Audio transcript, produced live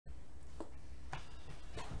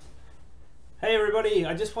Hey everybody,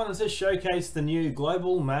 I just wanted to showcase the new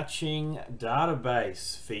global matching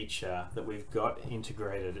database feature that we've got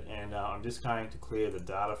integrated, and I'm just going to clear the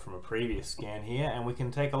data from a previous scan here and we can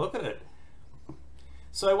take a look at it.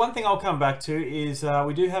 So one thing I'll come back to is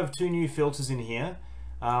we do have two new filters in here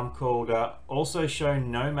called also show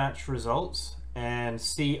no match results and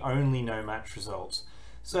see only no match results.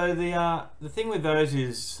 So the thing with those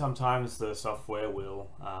is sometimes the software will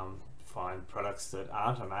find products that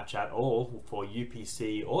aren't a match at all for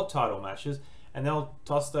UPC or title matches, and they'll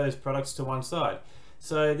toss those products to one side.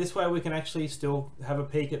 So this way we can actually still have a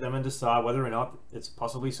peek at them and decide whether or not it's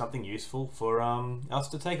possibly something useful for us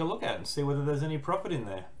to take a look at and see whether there's any profit in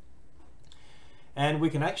there. And we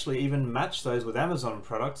can actually even match those with Amazon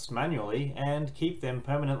products manually and keep them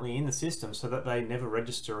permanently in the system so that they never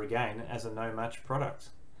register again as a no match product.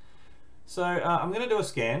 So I'm going to do a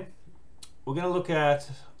scan. We're going to look at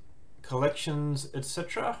collections,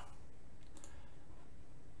 etc.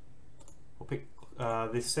 We'll pick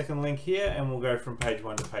this second link here and we'll go from page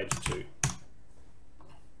 1 to page 2.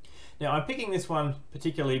 Now I'm picking this one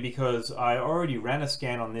particularly because I already ran a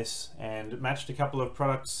scan on this and matched a couple of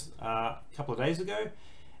products a couple of days ago,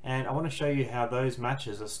 and I want to show you how those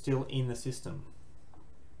matches are still in the system.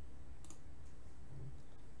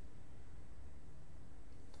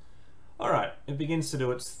 Alright, it begins to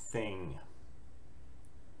do its thing.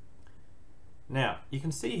 Now, you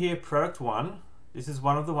can see here product 1, this is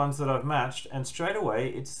one of the ones that I've matched, and straight away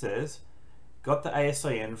it says, got the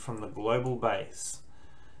ASIN from the global base.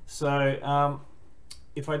 So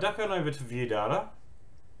if I duck on over to view data,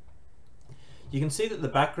 you can see that the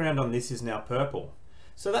background on this is now purple.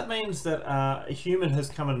 So that means that a human has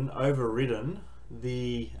come and overridden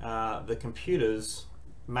the computer's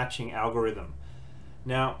matching algorithm.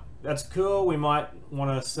 Now, that's cool. We might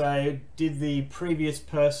want to say, did the previous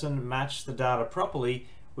person match the data properly?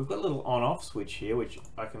 We've got a little on-off switch here, which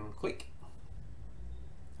I can click.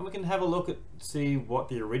 And we can have a look at, see what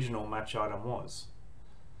the original match item was.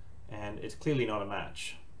 And it's clearly not a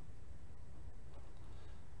match.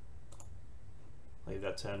 Leave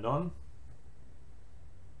that turned on.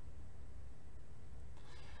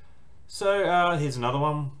 So here's another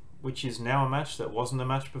one, which is now a match that wasn't a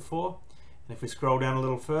match before. And if we scroll down a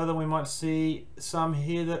little further, we might see some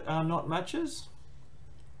here that are not matches.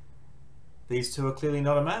 These two are clearly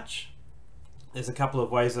not a match. There's a couple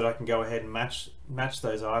of ways that I can go ahead and match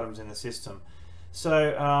those items in the system.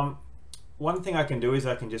 So one thing I can do is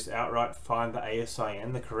I can just outright find the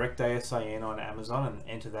ASIN, the correct ASIN on Amazon, and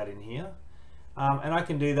enter that in here. And I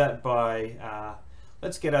can do that by,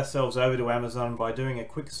 let's get ourselves over to Amazon by doing a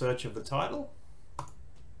quick search of the title.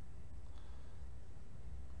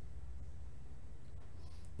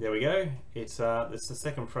 There we go. It's the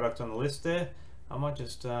second product on the list there. I might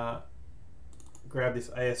just grab this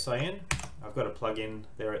ASIN. I've got a plugin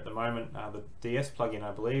there at the moment, the DS plugin I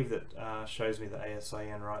believe, that shows me the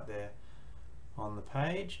ASIN right there on the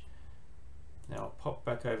page. Now I'll pop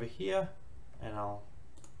back over here and I'll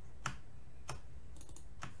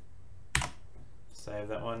save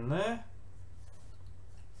that one there.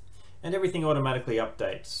 And everything automatically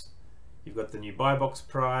updates. You've got the new buy box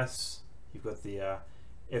price, you've got the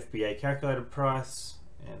FBA calculated price,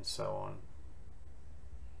 and so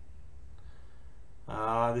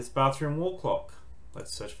on. This bathroom wall clock,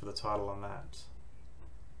 let's search for the title on that.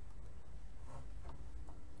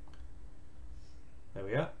 There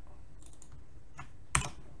we are.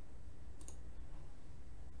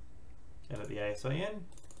 Edit the ASIN.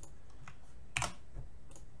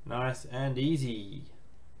 Nice and easy.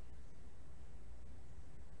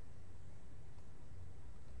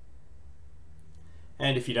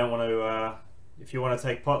 And if you don't want to, if you want to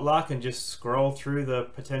take potluck and just scroll through the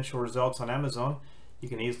potential results on Amazon, you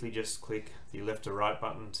can easily just click the left or right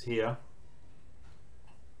buttons here.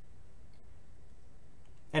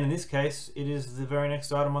 And in this case, it is the very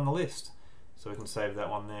next item on the list. So we can save that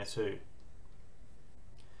one there too.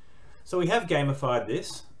 So we have gamified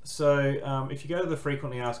this. So if you go to the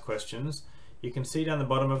frequently asked questions, you can see down the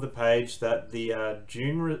bottom of the page that the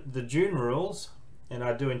June rules, and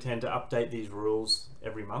I do intend to update these rules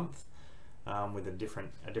every month with a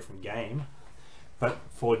different game. But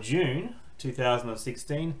for June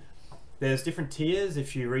 2016, there's different tiers.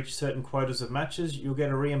 If you reach certain quotas of matches, you'll get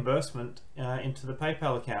a reimbursement into the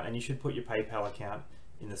PayPal account, and you should put your PayPal account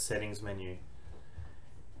in the settings menu.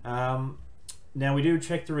 Now we do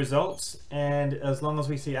check the results, and as long as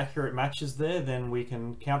we see accurate matches there, then we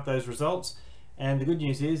can count those results. And the good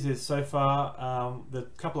news is so far, the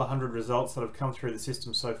couple of hundred results that have come through the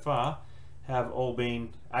system so far have all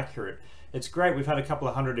been accurate. It's great we've had a couple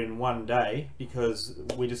of hundred in one day, because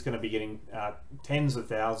we're just going to be getting tens of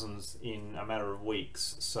thousands in a matter of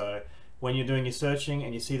weeks. So when you're doing your searching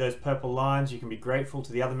and you see those purple lines, you can be grateful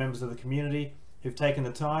to the other members of the community who've taken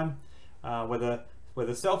the time, whether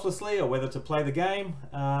selflessly or whether to play the game,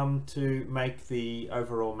 to make the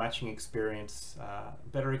overall matching experience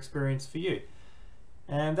better experience for you.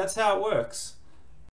 And that's how it works.